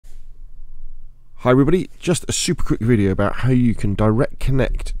Hi everybody, just a super quick video about how you can direct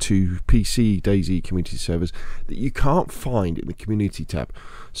connect to PC DayZ community servers that you can't find in the community tab.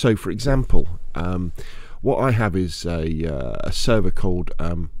 So for example, what I have is a server called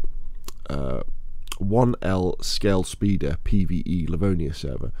 1L Scale Speeder PvE Livonia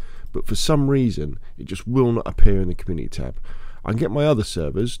server, but for some reason it just will not appear in the community tab. I can get my other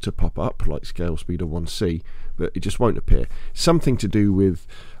servers to pop up like Scale Speeder 1C, but it just won't appear. Something to do with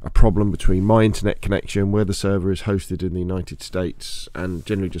a problem between my internet connection, where the server is hosted in the United States, and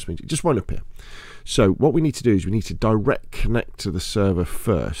generally just means it just won't appear. So what we need to do is we need to direct connect to the server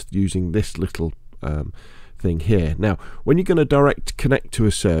first using this little thing here. Now, when you're going to direct connect to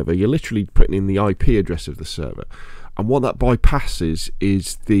a server, you're literally putting in the IP address of the server, and what that bypasses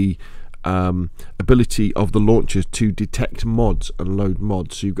is the ability of the launcher to detect mods and load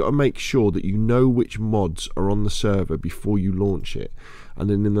mods. So you've got to make sure that you know which mods are on the server before you launch it,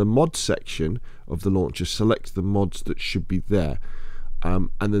 and then in the mod section of the launcher select the mods that should be there. And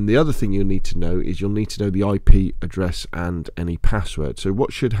then the other thing you'll need to know is you'll need to know the IP address and any password. So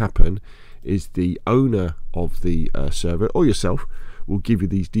what should happen is the owner of the server or yourself will give you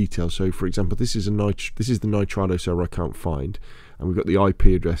these details. So for example, this is the Nitrado server I can't find, and we've got the IP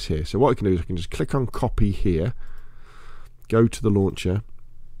address here. So what I can do is I can just click on copy here, go to the launcher,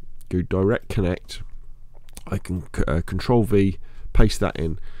 go direct connect. I can control V, paste that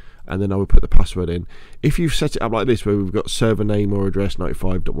in, and then I will put the password in. If you've set it up like this, where we've got server name or address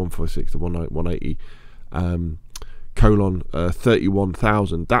 95.146.180 colon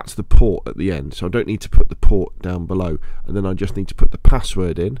 31,000, that's the port at the end, so I don't need to put the port down below, and then I just need to put the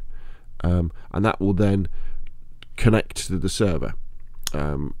password in, and that will then connect to the server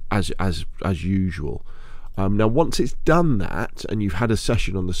as usual. Now once it's done that and you've had a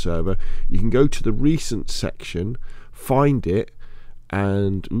session on the server, you can go to the recent section, find it,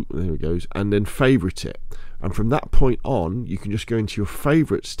 and there it goes, and then favorite it, and from that point on you can just go into your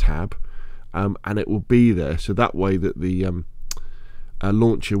favorites tab, and it will be there, so that way that the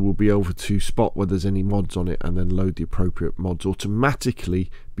launcher will be able to spot whether there's any mods on it and then load the appropriate mods automatically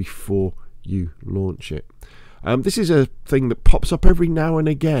before you launch it. This is a thing that pops up every now and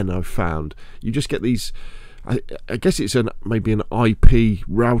again. I've found you just get these, I guess it's maybe an IP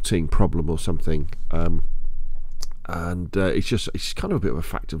routing problem or something, and it's kind of a bit of a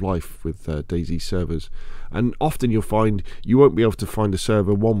fact of life with DayZ servers. And often you'll find you won't be able to find a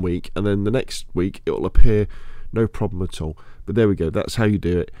server one week, and then the next week it will appear no problem at all. But there we go, that's how you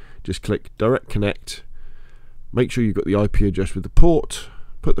do it. Just click direct connect, make sure you've got the IP address with the port,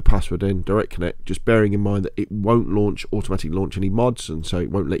 put the password in, direct connect, just bearing in mind that it won't automatically launch any mods, and so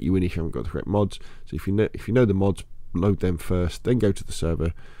it won't let you in if you haven't got the correct mods. So if you know the mods, load them first, then go to the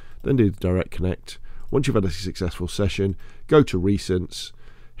server, then do the direct connect. Once you've had a successful session, go to recents,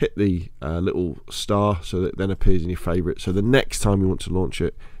 hit the little star so that it then appears in your favorite, so the next time you want to launch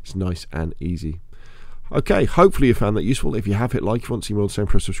it, it's nice and easy. Okay, hopefully you found that useful. If you have, hit like. If you want to see more of the same,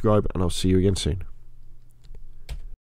 press subscribe, and I'll see you again soon.